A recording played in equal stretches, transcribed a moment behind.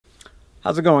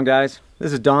How's it going, guys?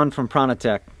 This is Don from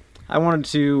Prana-Tech. I wanted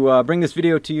to bring this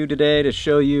video to you today to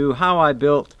show you how I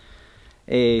built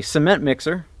a cement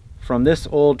mixer from this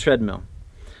old treadmill.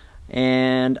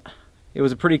 And it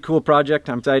was a pretty cool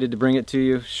project. I'm excited to bring it to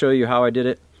you, show you how I did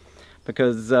it,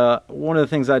 because one of the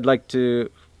things I'd like to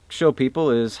show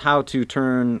people is how to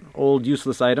turn old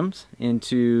useless items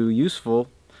into useful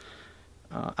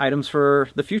items for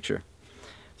the future.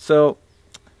 So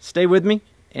stay with me,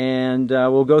 and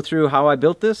we'll go through how I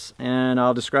built this, and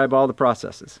I'll describe all the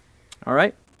processes. All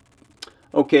right?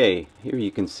 Okay, here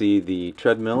you can see the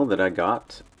treadmill that I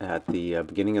got at the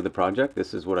beginning of the project.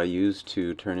 This is what I used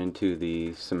to turn into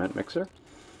the cement mixer.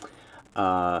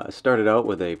 I started out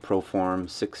with a Proform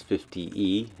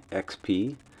 650E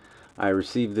XP. I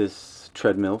received this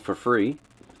treadmill for free.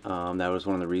 That was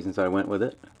one of the reasons I went with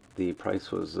it. The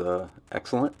price was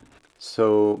excellent.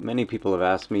 So many people have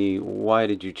asked me, why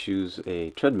did you choose a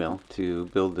treadmill to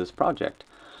build this project?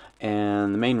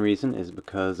 And the main reason is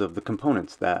because of the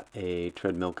components that a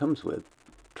treadmill comes with.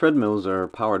 Treadmills are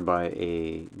powered by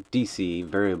a DC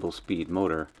variable speed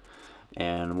motor,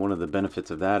 and one of the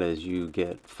benefits of that is you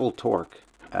get full torque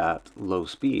at low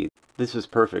speed. This is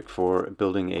perfect for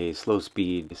building a slow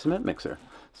speed cement mixer.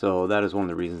 So that is one of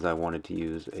the reasons I wanted to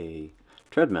use a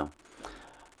treadmill.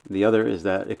 The other is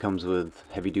that it comes with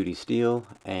heavy-duty steel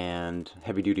and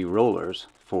heavy-duty rollers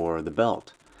for the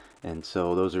belt. And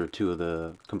so those are two of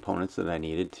the components that I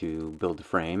needed to build the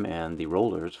frame, and the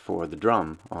rollers for the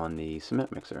drum on the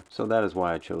cement mixer. So that is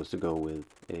why I chose to go with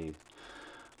a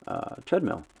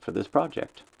treadmill for this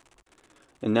project.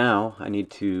 And now I need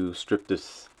to strip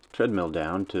this treadmill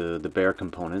down to the bare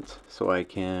components so I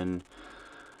can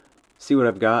see what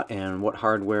I've got and what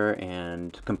hardware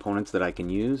and components that I can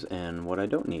use and what I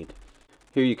don't need.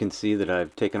 Here you can see that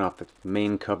I've taken off the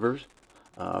main covers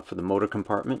for the motor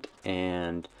compartment,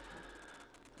 and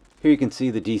here you can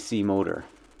see the DC motor.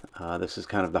 This is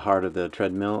kind of the heart of the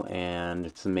treadmill, and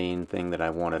it's the main thing that I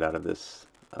wanted out of this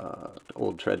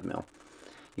old treadmill.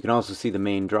 You can also see the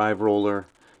main drive roller.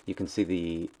 You can see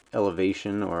the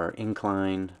elevation or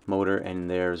incline motor, and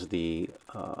there's the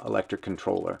electric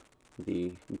controller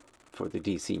for the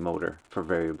DC motor for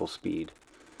variable speed.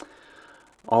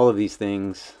 All of these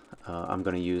things I'm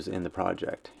going to use in the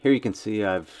project. Here you can see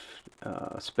I've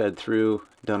sped through,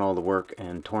 done all the work,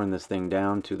 and torn this thing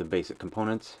down to the basic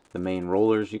components. The main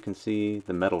rollers you can see,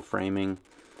 the metal framing,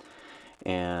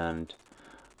 and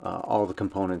all the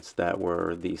components that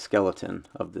were the skeleton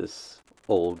of this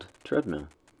old treadmill.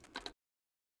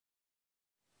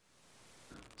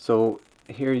 So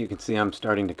here you can see I'm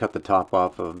starting to cut the top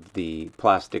off of the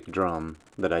plastic drum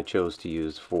that I chose to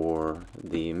use for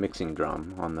the mixing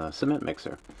drum on the cement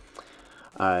mixer.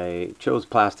 I chose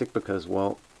plastic because,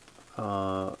 well,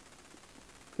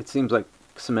 it seems like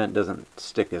cement doesn't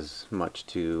stick as much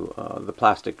to the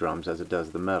plastic drums as it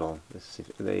does the metal.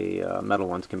 The metal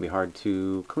ones can be hard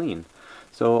to clean.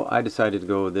 So I decided to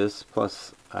go with this,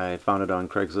 plus I found it on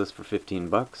Craigslist for 15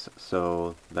 bucks,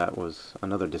 so that was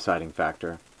another deciding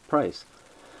factor, price.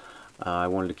 I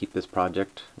wanted to keep this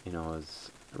project,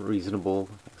 as reasonable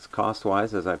as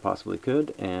cost-wise as I possibly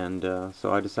could, and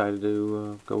so I decided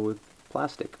to go with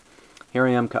plastic. Here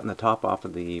I am cutting the top off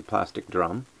of the plastic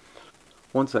drum.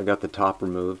 Once I got the top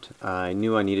removed, I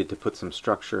knew I needed to put some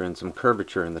structure and some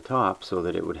curvature in the top so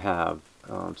that it would have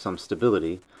some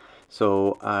stability.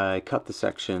 So I cut the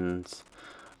sections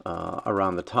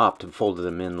around the top to fold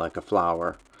them in like a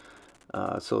flower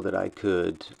so that I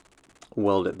could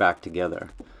weld it back together.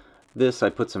 This I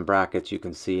put some brackets, you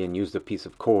can see, and used a piece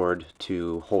of cord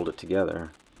to hold it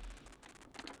together.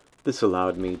 This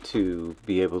allowed me to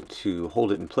be able to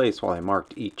hold it in place while I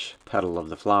marked each petal of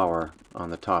the flower on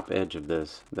the top edge of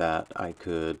this, that I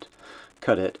could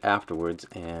cut it afterwards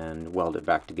and weld it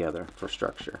back together for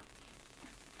structure.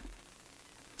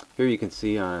 Here you can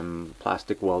see I'm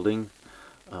plastic welding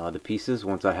the pieces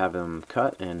once I have them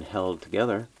cut and held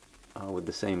together with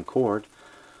the same cord.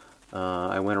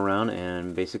 I went around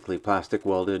and basically plastic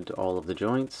welded all of the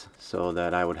joints so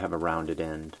that I would have a rounded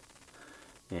end.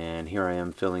 And here I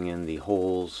am filling in the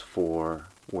holes for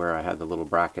where I had the little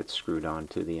brackets screwed on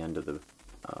to the end of the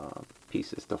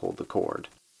pieces to hold the cord.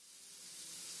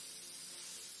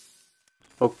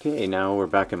 Okay, now we're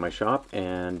back in my shop,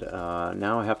 and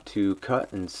now I have to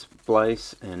cut and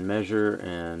splice and measure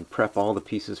and prep all the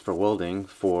pieces for welding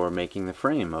for making the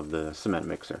frame of the cement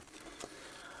mixer.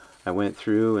 I went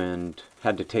through and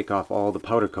had to take off all the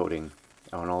powder coating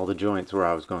on all the joints where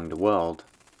I was going to weld.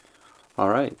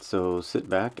 Alright, so sit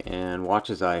back and watch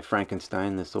as I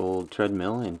Frankenstein this old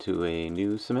treadmill into a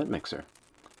new cement mixer.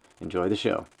 Enjoy the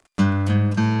show.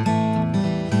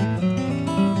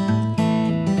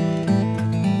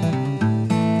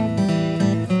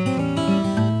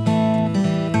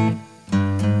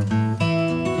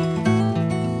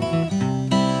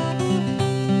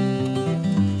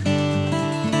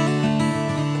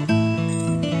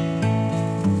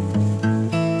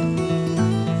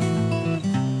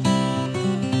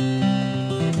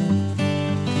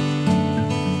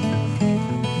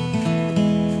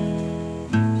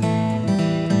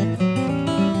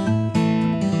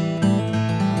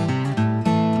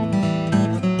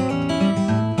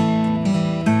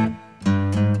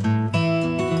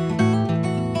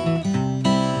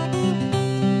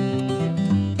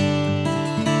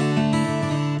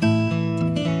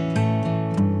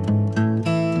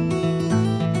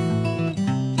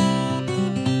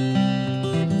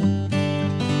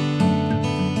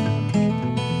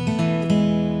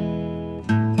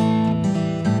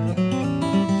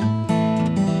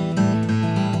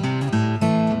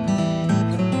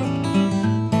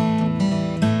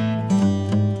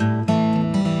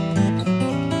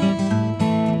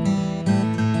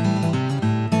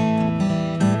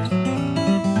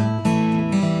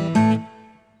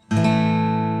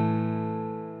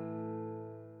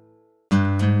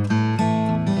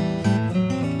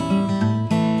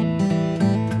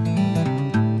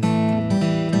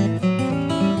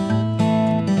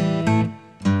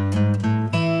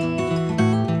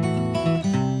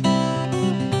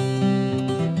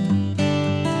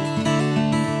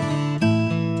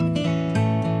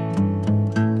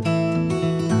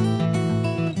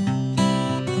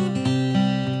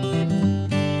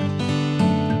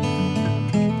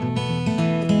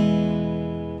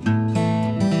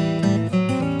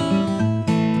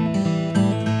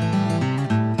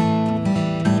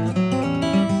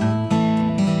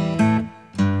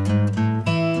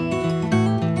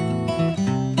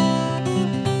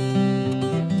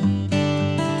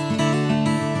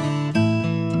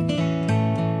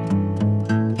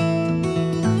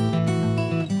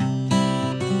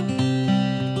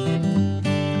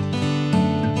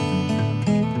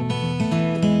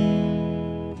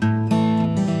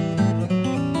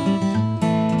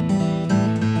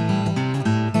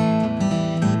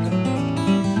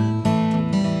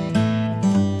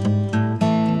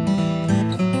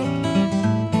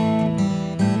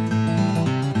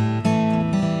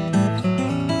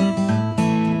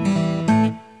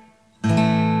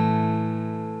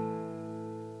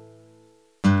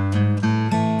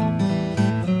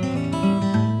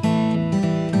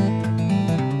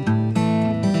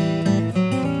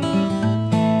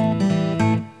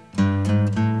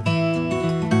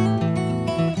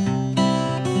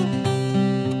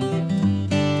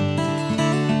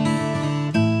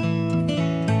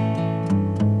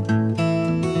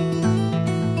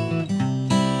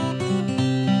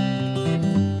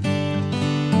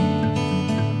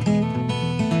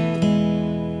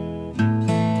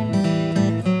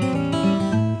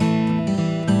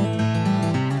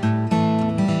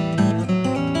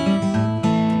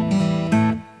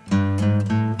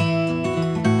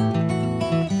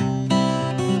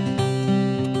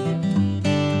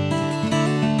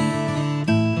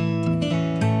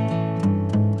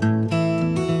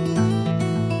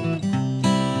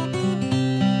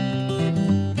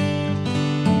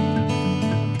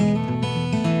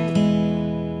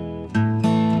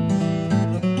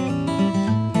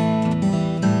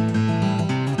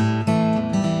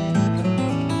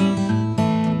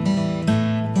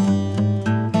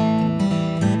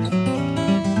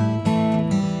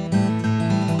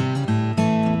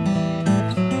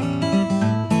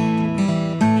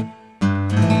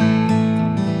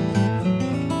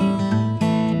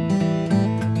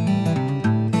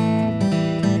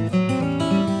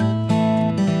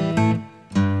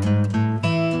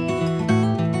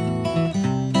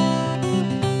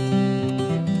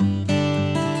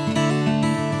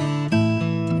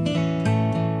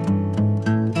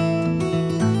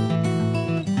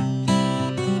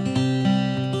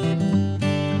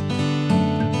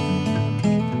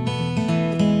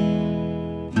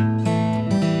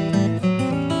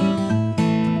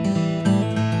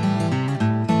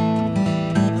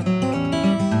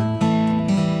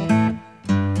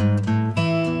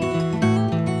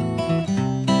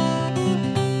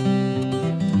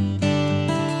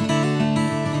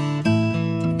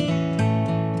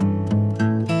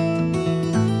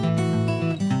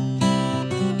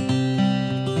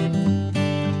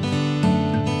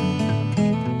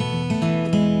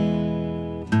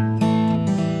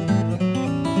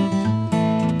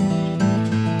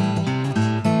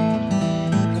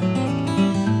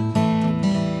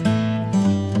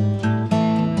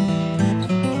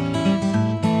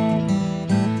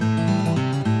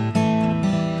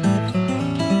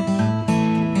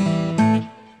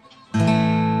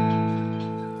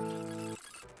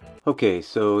 Okay,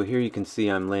 so here you can see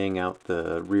I'm laying out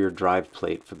the rear drive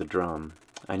plate for the drum.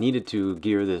 I needed to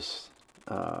gear this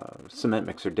cement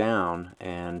mixer down,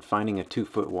 and finding a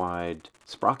 2-foot wide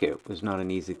sprocket was not an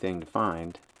easy thing to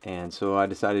find, and so I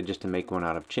decided just to make one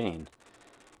out of chain.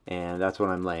 And that's what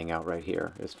I'm laying out right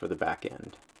here, is for the back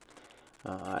end.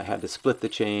 I had to split the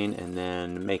chain and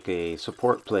then make a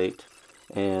support plate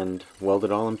and weld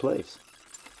it all in place.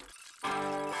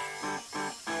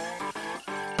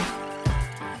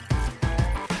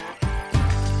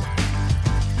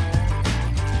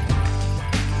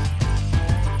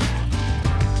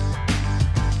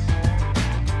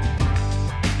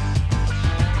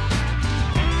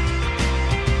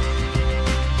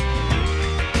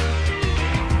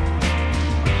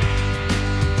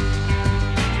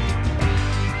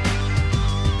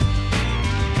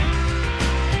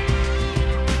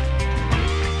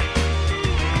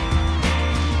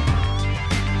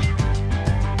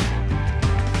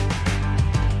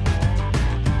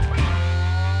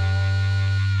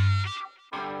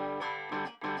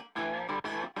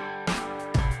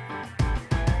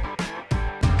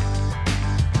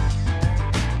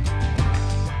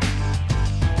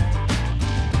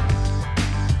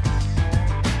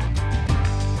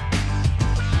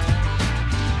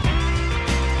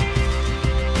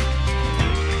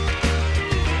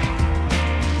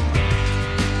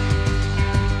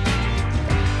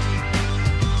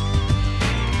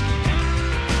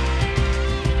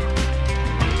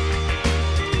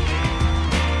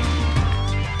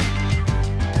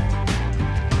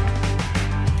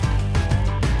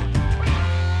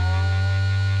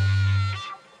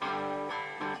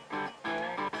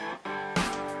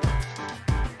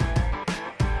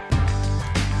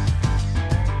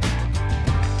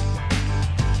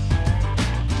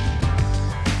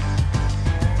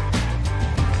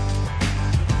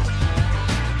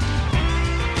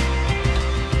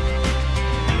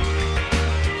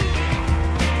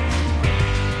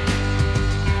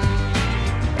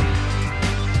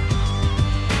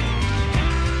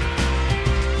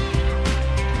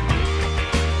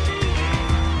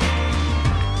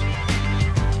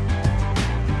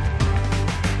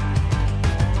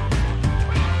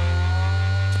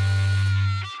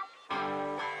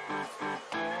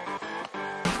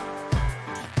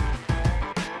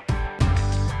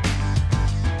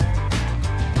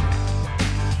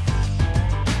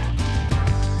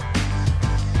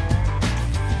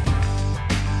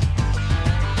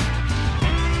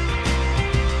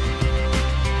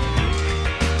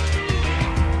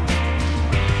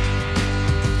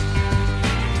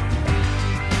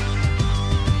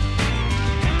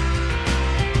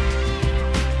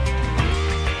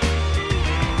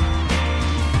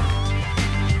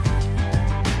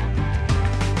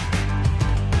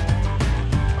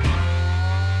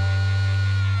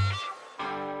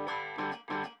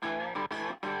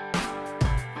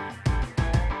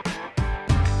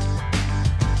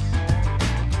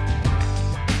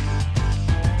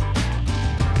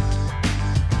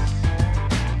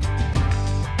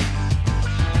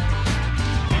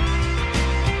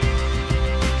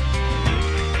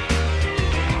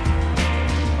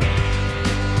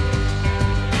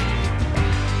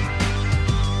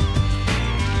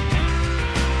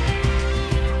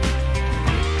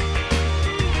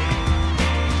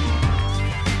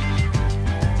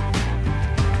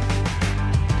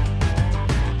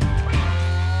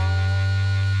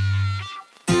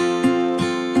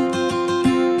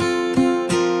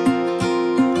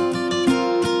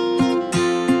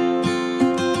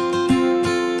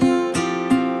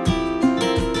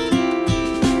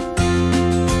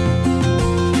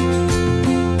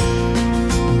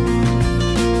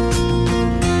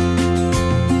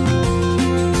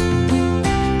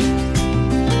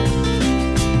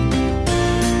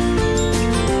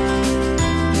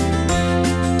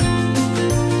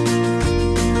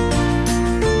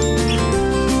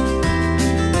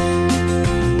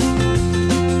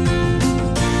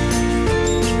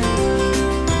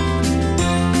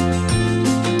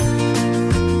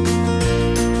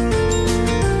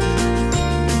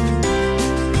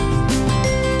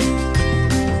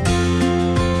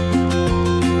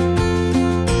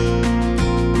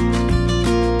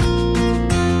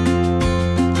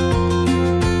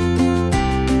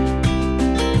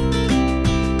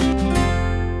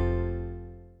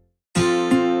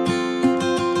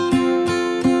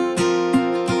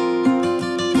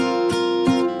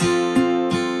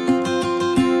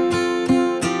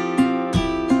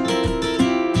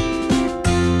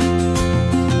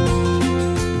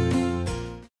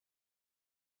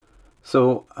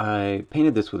 So I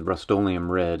painted this with Rust-Oleum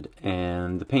red,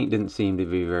 and the paint didn't seem to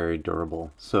be very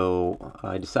durable. So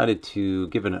I decided to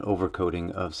give it an overcoating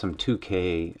of some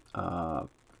 2K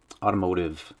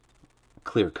automotive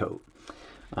clear coat.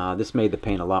 This made the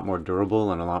paint a lot more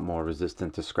durable and a lot more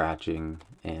resistant to scratching,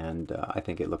 and I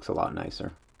think it looks a lot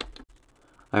nicer.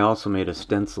 I also made a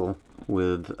stencil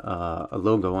with a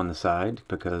logo on the side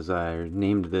because I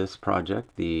named this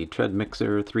project the Tread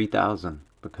Mixer 3000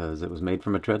 because it was made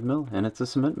from a treadmill and it's a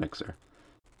cement mixer.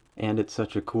 And it's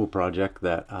such a cool project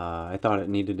that I thought it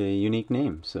needed a unique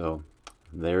name, so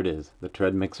there it is, the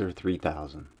Tread Mixer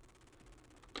 3000.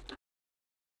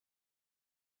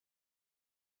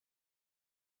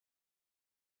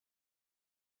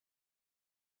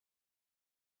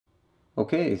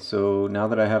 Okay, so now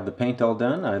that I have the paint all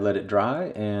done, I let it dry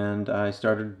and I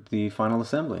started the final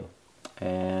assembly.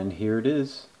 And here it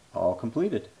is, all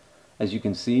completed. As you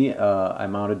can see, I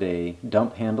mounted a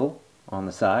dump handle on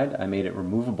the side. I made it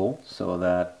removable so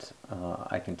that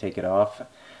I can take it off,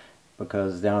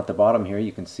 because down at the bottom here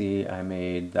you can see I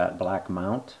made that black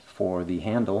mount for the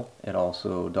handle. It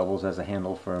also doubles as a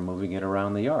handle for moving it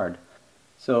around the yard.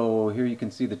 So here you can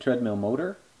see the treadmill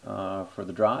motor for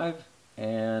the drive.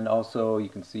 And also you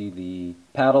can see the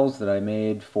paddles that I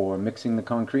made for mixing the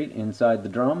concrete inside the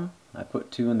drum. I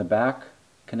put 2 in the back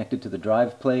connected to the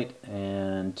drive plate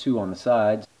and 2 on the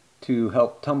sides to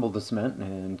help tumble the cement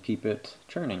and keep it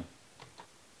churning.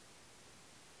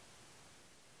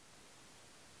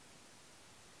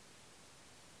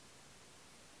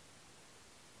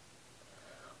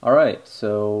 Alright,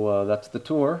 so that's the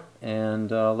tour, and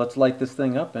let's light this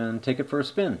thing up and take it for a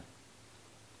spin.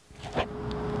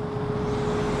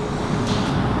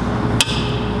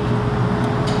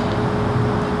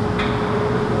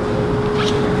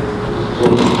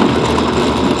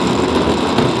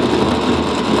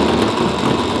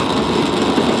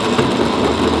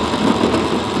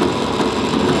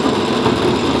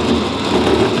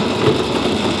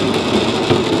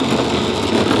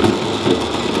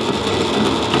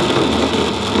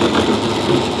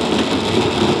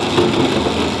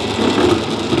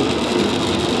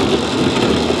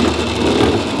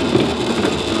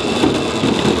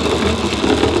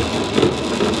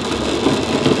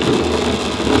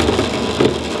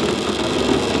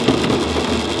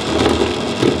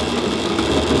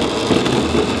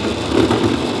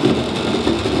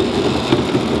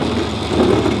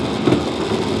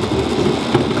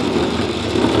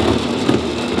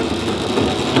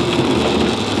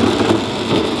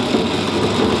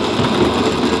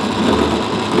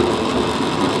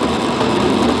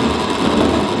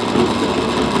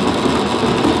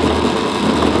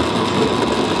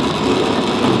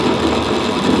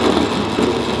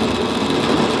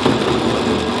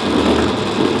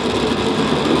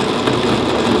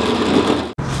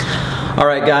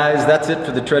 Alright guys, that's it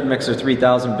for the Tread Mixer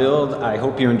 3000 build. I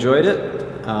hope you enjoyed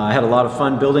it. I had a lot of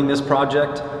fun building this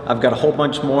project. I've got a whole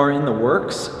bunch more in the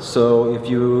works, so if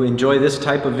you enjoy this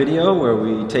type of video where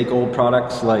we take old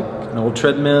products like an old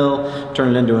treadmill,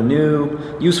 turn it into a new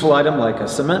useful item like a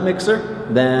cement mixer,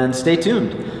 then stay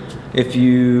tuned. If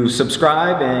you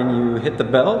subscribe and you hit the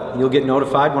bell, you'll get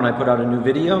notified when I put out a new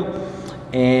video.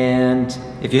 And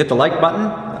if you hit the like button,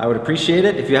 I would appreciate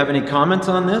it. If you have any comments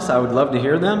on this, I would love to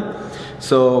hear them.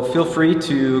 So feel free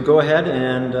to go ahead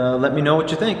and let me know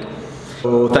what you think.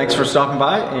 So thanks for stopping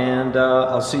by, and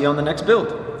I'll see you on the next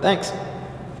build. Thanks.